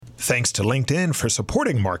Thanks to LinkedIn for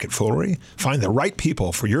supporting Market Foolery. Find the right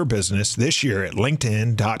people for your business this year at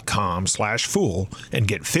linkedin.com/fool and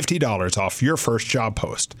get $50 off your first job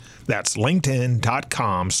post. That's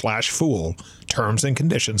linkedin.com/fool. Terms and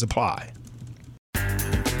conditions apply.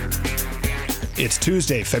 It's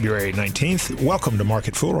Tuesday, February 19th. Welcome to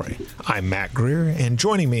Market Foolery. I'm Matt Greer, and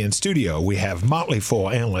joining me in studio, we have Motley Fool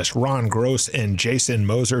analysts Ron Gross and Jason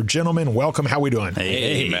Moser. Gentlemen, welcome. How we doing?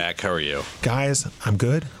 Hey, Mac. How are you? Guys, I'm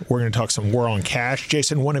good. We're going to talk some war on cash.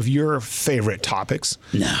 Jason, one of your favorite topics.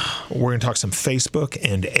 No. We're going to talk some Facebook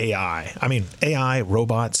and AI. I mean, AI,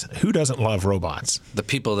 robots. Who doesn't love robots? The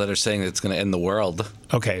people that are saying it's going to end the world.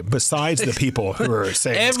 Okay, besides the people who are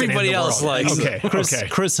saying everybody it's else gonna end the world. likes Okay.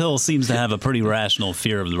 Chris Hill seems to have a pretty rational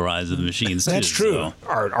fear of the rise of the machines. That's too, true. So.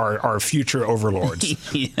 Our future overlords.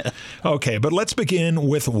 Yeah. Okay, but let's begin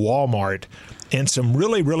with Walmart and some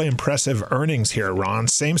really, really impressive earnings here, Ron.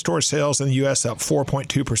 Same-store sales in the U.S. up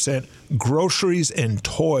 4.2%. Groceries and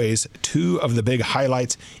toys, two of the big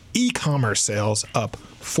highlights. E-commerce sales up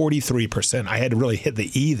 43%. I had to really hit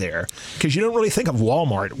the E there because you don't really think of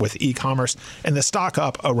Walmart with e-commerce, and the stock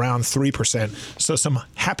up around 3%. So some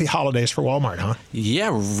happy holidays for Walmart, huh?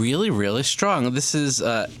 Yeah, really, really strong. This is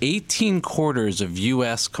 18 quarters of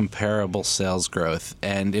U.S. comparable sales growth.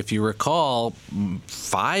 And if you recall,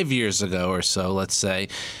 5 years ago or so, let's say,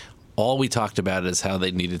 all we talked about is how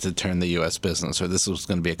they needed to turn the U.S. business, or this was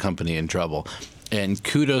going to be a company in trouble. And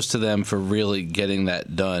kudos to them for really getting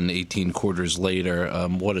that done 18 quarters later.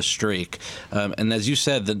 What a streak. And as you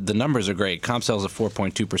said, the numbers are great. Comp sales of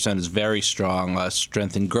 4.2% is very strong.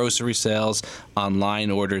 Strength in grocery sales,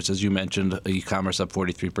 online orders, as you mentioned, e-commerce up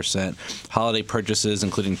 43%. Holiday purchases,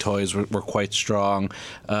 including toys, were quite strong.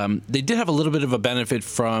 They did have a little bit of a benefit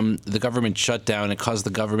from the government shutdown. It caused the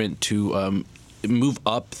government to move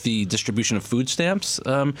up the distribution of food stamps,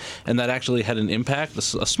 and that actually had an impact,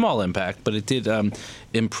 a small impact, but it did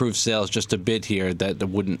improve sales just a bit here. That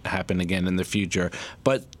wouldn't happen again in the future.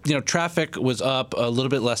 But traffic was up a little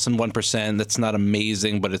bit less than 1%. That's not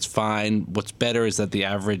amazing, but it's fine. What's better is that the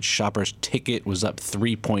average shopper's ticket was up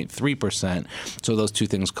 3.3%. So those two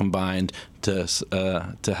things combined to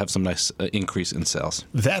have some nice increase in sales.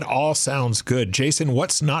 That all sounds good. Jason,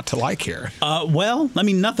 what's not to like here? Well, I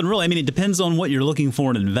mean, nothing really. I mean, it depends on what you're looking for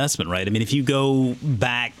in an investment, right? I mean, if you go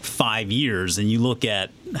back 5 years and you look at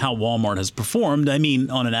how Walmart has performed, I mean,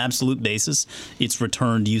 on an absolute basis, it's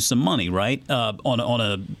returned you some money, right? On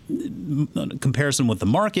a comparison with the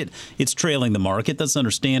market, it's trailing the market. That's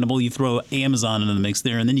understandable. You throw Amazon into the mix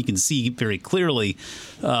there, and then you can see very clearly,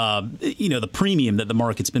 the premium that the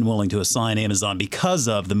market's been willing to assign Amazon because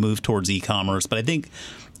of the move towards e-commerce. But I think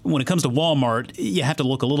when it comes to Walmart, you have to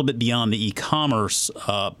look a little bit beyond the e-commerce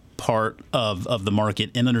part of the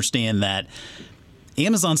market and understand that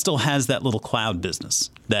Amazon still has that little cloud business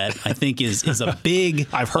that I think is a big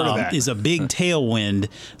I've heard of that. Is a big tailwind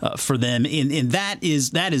for them, and that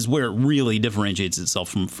is where it really differentiates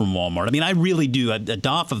itself from Walmart. I mean, I really do. I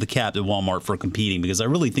doff of the cap at Walmart for competing because I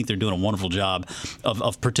really think they're doing a wonderful job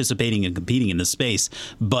of participating and competing in this space.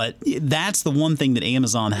 But that's the one thing that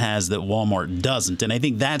Amazon has that Walmart doesn't, and I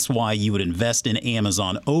think that's why you would invest in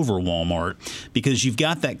Amazon over Walmart because you've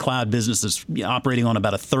got that cloud business that's operating on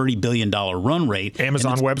about a $30 billion run rate.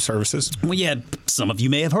 Amazon Web Services. Well, yeah, some of you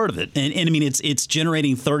may have heard of it. And I mean, it's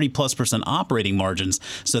generating 30+% operating margins.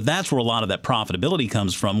 So that's where a lot of that profitability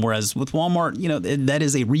comes from. Whereas with Walmart, that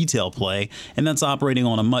is a retail play, and that's operating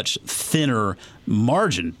on a much thinner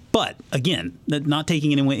margin. But again, not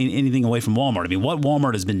taking anything away from Walmart. I mean, what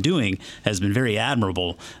Walmart has been doing has been very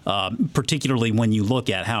admirable, particularly when you look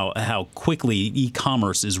at how quickly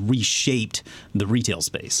e-commerce has reshaped the retail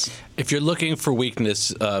space. If you're looking for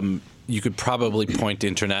weakness, you could probably point to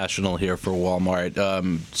international here for Walmart.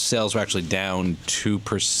 Sales were actually down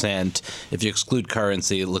 2%. If you exclude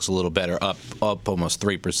currency, it looks a little better, up almost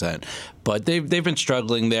 3%. But they've been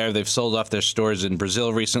struggling there. They've sold off their stores in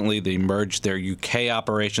Brazil recently. They merged their UK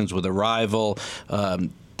operations with a rival.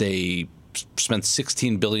 They spent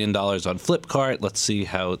 $16 billion on Flipkart. Let's see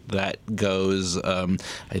how that goes. I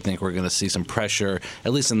think we're going to see some pressure,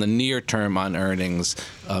 at least in the near term, on earnings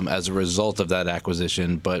as a result of that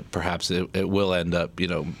acquisition, but perhaps it will end up,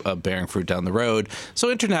 bearing fruit down the road.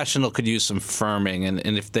 So international could use some firming,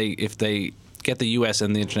 and if they get the U.S.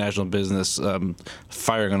 and the international business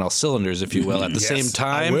firing on all cylinders, if you will, at the same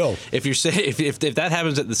time. I will. If that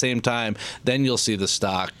happens at the same time, then you'll see the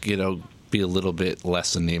stock, be a little bit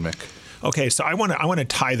less anemic. Okay, so I want to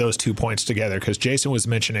tie those 2 points together because Jason was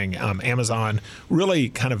mentioning Amazon really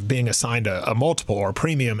kind of being assigned a multiple or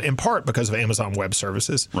premium in part because of Amazon Web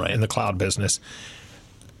Services right. in the cloud business.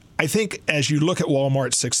 I think as you look at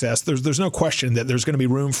Walmart's success, there's no question that there's going to be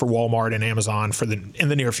room for Walmart and Amazon in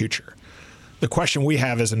the near future. The question we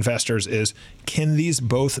have as investors is, can these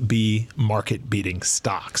both be market-beating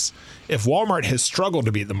stocks? If Walmart has struggled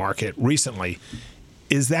to beat the market recently,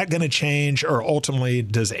 is that going to change, or ultimately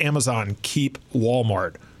does Amazon keep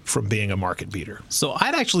Walmart from being a market beater? So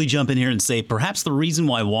I'd actually jump in here and say perhaps the reason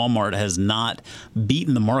why Walmart has not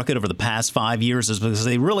beaten the market over the past 5 years is because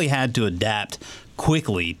they really had to adapt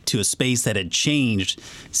quickly to a space that had changed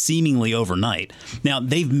seemingly overnight. Now,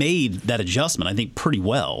 they've made that adjustment, I think, pretty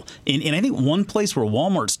well. And I think one place where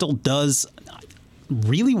Walmart still does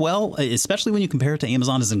really well, especially when you compare it to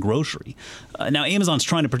Amazon, is in grocery. Now, Amazon's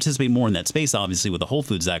trying to participate more in that space, obviously, with the Whole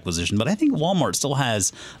Foods acquisition, but I think Walmart still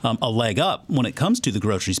has a leg up when it comes to the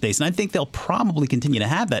grocery space, and I think they'll probably continue to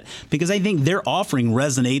have that because I think their offering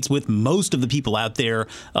resonates with most of the people out there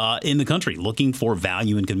in the country looking for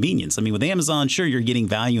value and convenience. I mean, with Amazon, sure, you're getting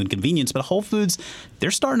value and convenience, but Whole Foods,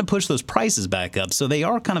 they're starting to push those prices back up, so they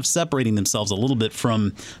are kind of separating themselves a little bit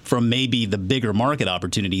from maybe the bigger market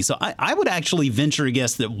opportunity. So I would actually venture a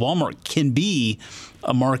guess that Walmart can be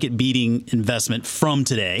a market-beating investment from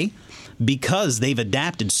today because they've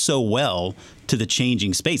adapted so well to the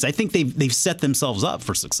changing space. I think they've set themselves up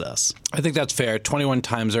for success. I think that's fair. 21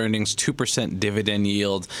 times earnings, 2% dividend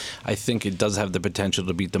yield. I think it does have the potential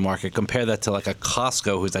to beat the market. Compare that to like a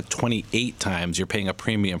Costco, who's at 28 times. You're paying a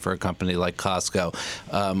premium for a company like Costco.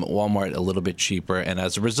 Walmart a little bit cheaper, and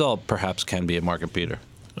as a result, perhaps can be a market beater.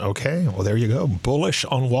 Okay, well, there you go. Bullish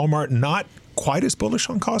on Walmart, not quite as bullish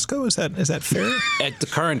on Costco. Is that fair? At the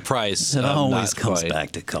current price, it always comes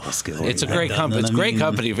back to Costco. It's a great company. It's a great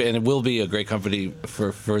company, and it will be a great company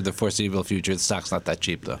for the foreseeable future. The stock's not that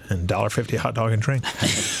cheap, though. And $1.50 hot dog and drink.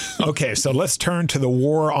 Okay, so let's turn to the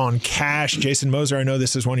war on cash. Jason Moser, I know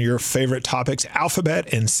this is one of your favorite topics.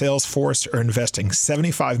 Alphabet and Salesforce are investing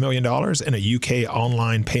 $75 million in a UK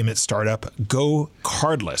online payment startup, Go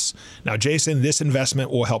Cardless. Now, Jason, this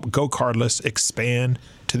investment will help Go Cardless expand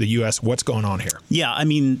to the U.S. What's going on here? Yeah, I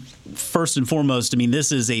mean, first and foremost, I mean,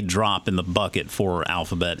 this is a drop in the bucket for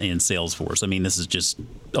Alphabet and Salesforce. I mean, this is just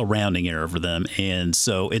a rounding error for them. And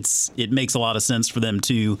so it makes a lot of sense for them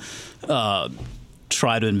to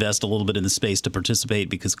try to invest a little bit in the space to participate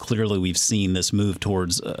because clearly we've seen this move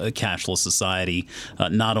towards a cashless society,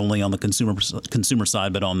 not only on the consumer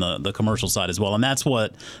side, but on the commercial side as well. And that's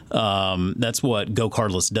what Go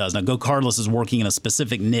Cardless does. Now, Go Cardless is working in a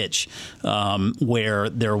specific niche where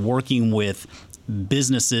they're working with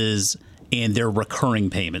businesses and their recurring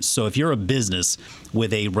payments. So if you're a business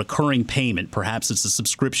with a recurring payment, perhaps it's a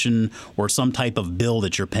subscription or some type of bill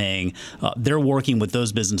that you're paying, they're working with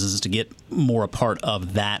those businesses to get more a part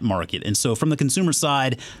of that market. And so from the consumer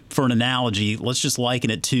side, for an analogy, let's just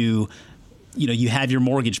liken it to, you have your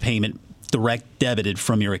mortgage payment direct debited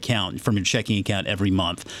from your account, from your checking account every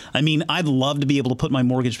month. I mean, I'd love to be able to put my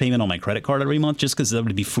mortgage payment on my credit card every month just because that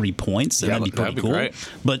would be free points. And that'd be pretty cool. Great.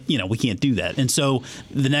 But, we can't do that. And so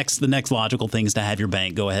the next logical thing is to have your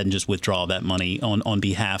bank go ahead and just withdraw that money on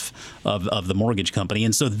behalf of the mortgage company.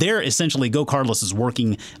 And so they're essentially, Go Cardless is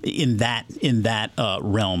working in that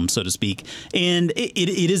realm, so to speak. And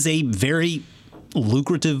it is a very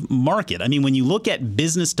lucrative market. I mean, when you look at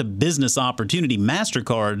business-to-business opportunity,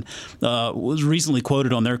 MasterCard was recently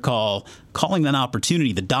quoted on their call calling that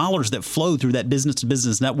opportunity, the dollars that flow through that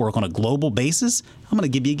business-to-business network on a global basis. I'm going to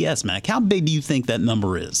give you a guess, Mac. How big do you think that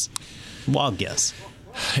number is? Wild guess.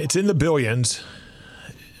 It's in the billions.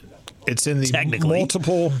 It's in the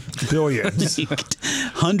multiple billions.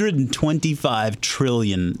 $125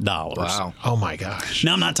 trillion. Wow. Oh, my gosh.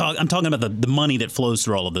 Now, I'm talking about the money that flows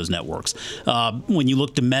through all of those networks. When you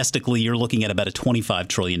look domestically, you're looking at about a $25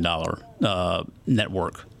 trillion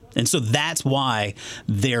network. And so that's why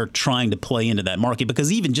they're trying to play into that market,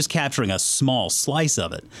 because even just capturing a small slice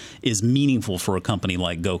of it is meaningful for a company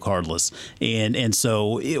like Go Cardless. And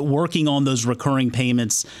so working on those recurring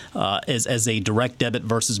payments as a direct debit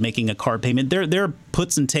versus making a card payment, there are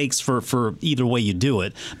puts and takes for either way you do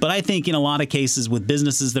it. But I think in a lot of cases with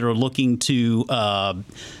businesses that are looking to have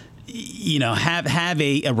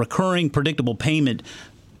a recurring predictable payment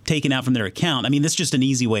taken out from their account, I mean, that's just an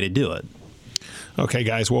easy way to do it. Okay,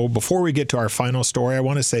 guys. Well, before we get to our final story, I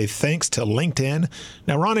want to say thanks to LinkedIn.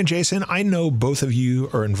 Now, Ron and Jason, I know both of you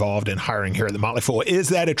are involved in hiring here at The Motley Fool. Is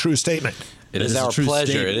that a true statement? It is our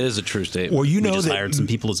pleasure. Statement. It is a true statement. Well, we just hired some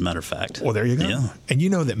people, as a matter of fact. Well, there you go. Yeah. And you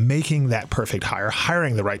know that making that perfect hire,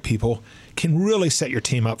 hiring the right people, can really set your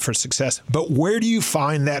team up for success. But where do you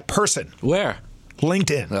find that person? Where?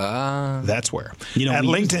 LinkedIn. That's where. At we use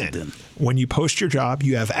LinkedIn, when you post your job,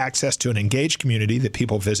 you have access to an engaged community that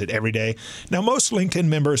people visit every day. Now, most LinkedIn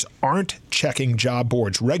members aren't checking job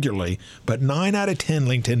boards regularly, but 9 out of 10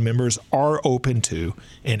 LinkedIn members are open to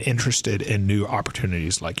and interested in new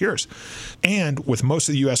opportunities like yours. And with most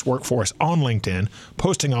of the U.S. workforce on LinkedIn,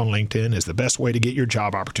 posting on LinkedIn is the best way to get your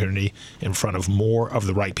job opportunity in front of more of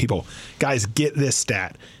the right people. Guys, get this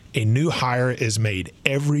stat. A new hire is made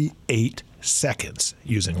every 8 seconds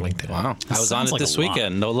using LinkedIn. Wow. I was on it this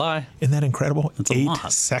weekend, no lie. Isn't that incredible? That's 8 a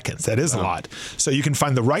lot. seconds. That is a lot. So you can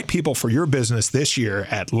find the right people for your business this year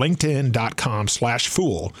at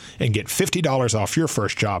linkedin.com/fool and get $50 off your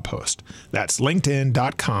first job post. That's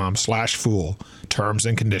linkedin.com/fool. Terms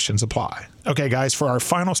and conditions apply. Okay, guys, for our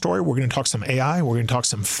final story, we're going to talk some AI. We're going to talk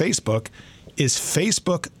some Facebook. Is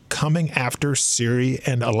Facebook coming after Siri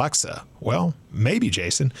and Alexa? Well, maybe,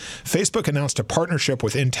 Jason. Facebook announced a partnership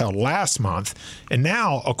with Intel last month, and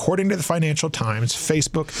now, according to the Financial Times,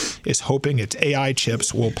 Facebook is hoping its AI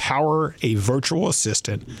chips will power a virtual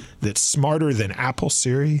assistant that's smarter than Apple's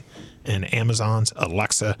Siri and Amazon's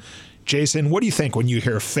Alexa. Jason, what do you think when you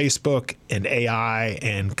hear Facebook and AI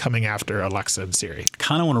and coming after Alexa and Siri?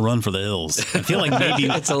 Kind of want to run for the hills. I feel like maybe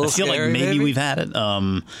maybe we've had it.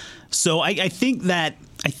 So I think that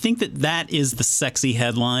is the sexy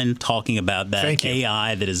headline, talking about that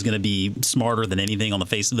AI that is going to be smarter than anything on the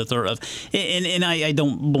face of the earth. And I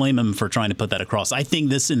don't blame him for trying to put that across. I think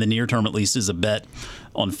this, in the near term at least, is a bet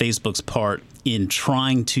on Facebook's part in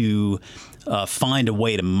trying to find a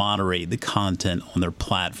way to moderate the content on their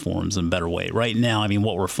platforms in a better way. Right now, I mean,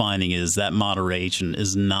 what we're finding is that moderation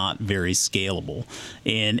is not very scalable,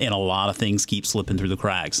 and a lot of things keep slipping through the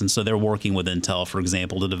cracks. And so they're working with Intel, for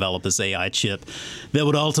example, to develop this AI chip that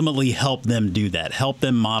would ultimately help them do that, help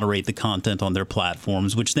them moderate the content on their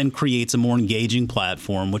platforms, which then creates a more engaging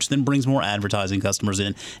platform, which then brings more advertising customers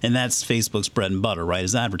in. And that's Facebook's bread and butter, right,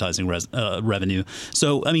 is advertising revenue.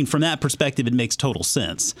 So, I mean, from that perspective, it makes total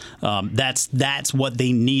sense. That's what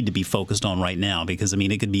they need to be focused on right now, because, I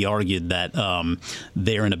mean, it could be argued that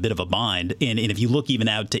they're in a bit of a bind. And if you look even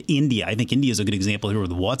out to India, I think India is a good example here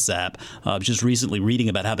with WhatsApp. Just recently reading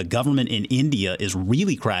about how the government in India is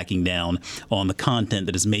really cracking down on the content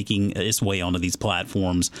that is making its way onto these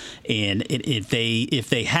platforms. And if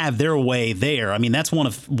they have their way there, I mean, that's one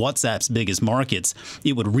of WhatsApp's biggest markets.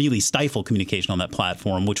 It would really stifle communication on that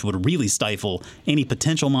platform, which would really stifle any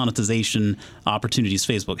potential monetization opportunities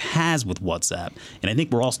Facebook has with WhatsApp. And I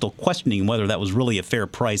think we're all still questioning whether that was really a fair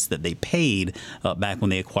price that they paid back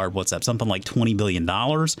when they acquired WhatsApp, something like $20 billion.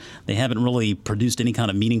 They haven't really produced any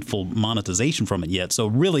kind of meaningful monetization from it yet. So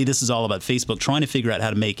really, this is all about Facebook trying to figure out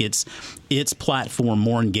how to make its platform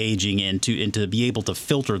more engaging and to be able to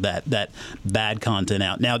filter that bad content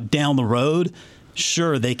out. Now, down the road,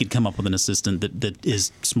 sure, they could come up with an assistant that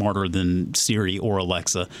is smarter than Siri or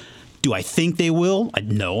Alexa. Do I think they will?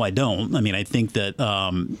 No, I don't. I mean, I think that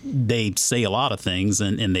they say a lot of things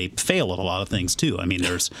and they fail at a lot of things, too. I mean,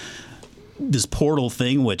 there's this portal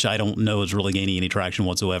thing, which I don't know is really gaining any traction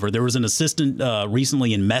whatsoever. There was an assistant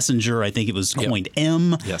recently in Messenger. I think it was coined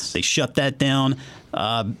M. Yes. They shut that down.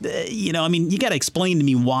 I mean, you got to explain to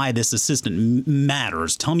me why this assistant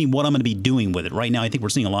matters. Tell me what I'm going to be doing with it. Right now, I think we're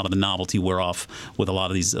seeing a lot of the novelty wear off with a lot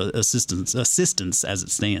of these assistants as it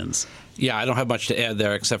stands. Yeah, I don't have much to add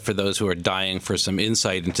there except for those who are dying for some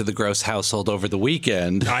insight into the Gross household over the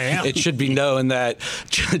weekend. I am. It should be known that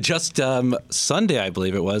just Sunday, I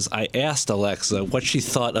believe it was, I asked Alexa what she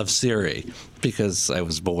thought of Siri because I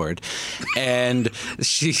was bored. And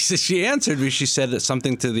she answered me. She said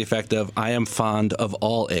something to the effect of, "I am fond of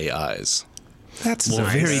all AIs." That's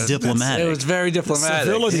very diplomatic. It was very diplomatic.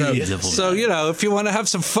 Civility. So, if you want to have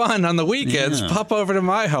some fun on the weekends, pop over to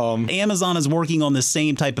my home. Amazon is working on the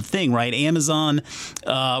same type of thing, right? Amazon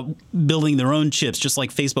building their own chips, just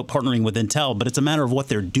like Facebook partnering with Intel, but it's a matter of what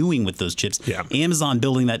they're doing with those chips. Yeah. Amazon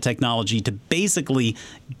building that technology to basically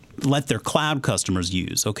let their cloud customers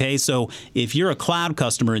use, okay? So if you're a cloud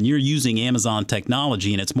customer and you're using Amazon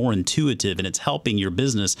technology and it's more intuitive and it's helping your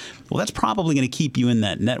business, well, that's probably going to keep you in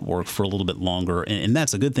that network for a little bit longer, and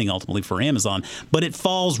that's a good thing ultimately for Amazon. But it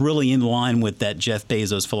falls really in line with that Jeff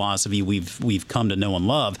Bezos philosophy we've come to know and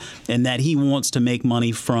love, and that he wants to make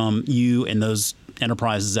money from you and those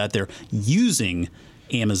enterprises out there using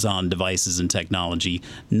Amazon devices and technology,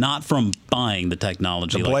 not from buying the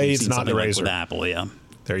technology. The like blades, not the razor. With Apple, yeah.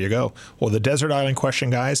 There you go. Well, the Desert Island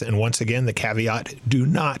question, guys, and once again, the caveat, do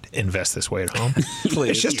not invest this way at home.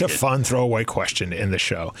 Please. It's just a fun throwaway question in the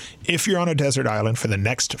show. If you're on a desert island for the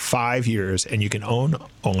next 5 years and you can own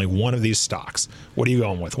only one of these stocks, what are you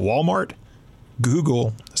going with? Walmart,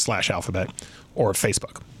 Google /Alphabet, or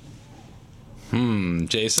Facebook?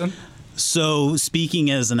 Jason? So,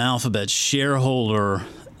 speaking as an Alphabet shareholder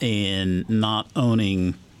and not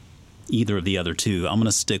owning either of the other two, I'm going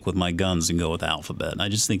to stick with my guns and go with Alphabet. I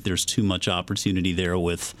just think there's too much opportunity there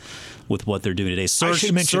with what they're doing today. I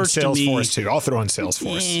should mention Salesforce too. I'll throw in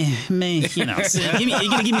Salesforce. You're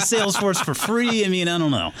going to give me Salesforce for free? I mean, I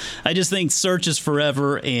don't know. I just think search is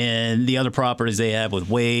forever, and the other properties they have with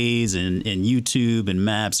Waze and YouTube and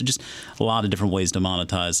Maps, just a lot of different ways to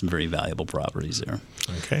monetize some very valuable properties there.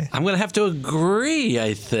 Okay. I'm going to have to agree,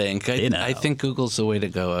 I think. I think Google's the way to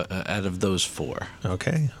go out of those four.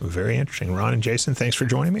 Okay. Very interesting. Ron and Jason, thanks for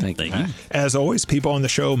joining me. Thank you. As always, people on the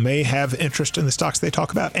show may have interest in the stocks they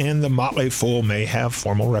talk about, and the Motley Fool may have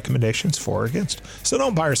formal recommendations for or against. So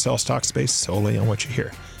don't buy or sell stocks based solely on what you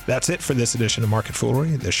hear. That's it for this edition of Market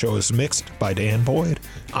Foolery. The show is mixed by Dan Boyd.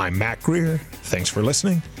 I'm Matt Greer. Thanks for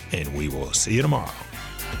listening, and we will see you tomorrow.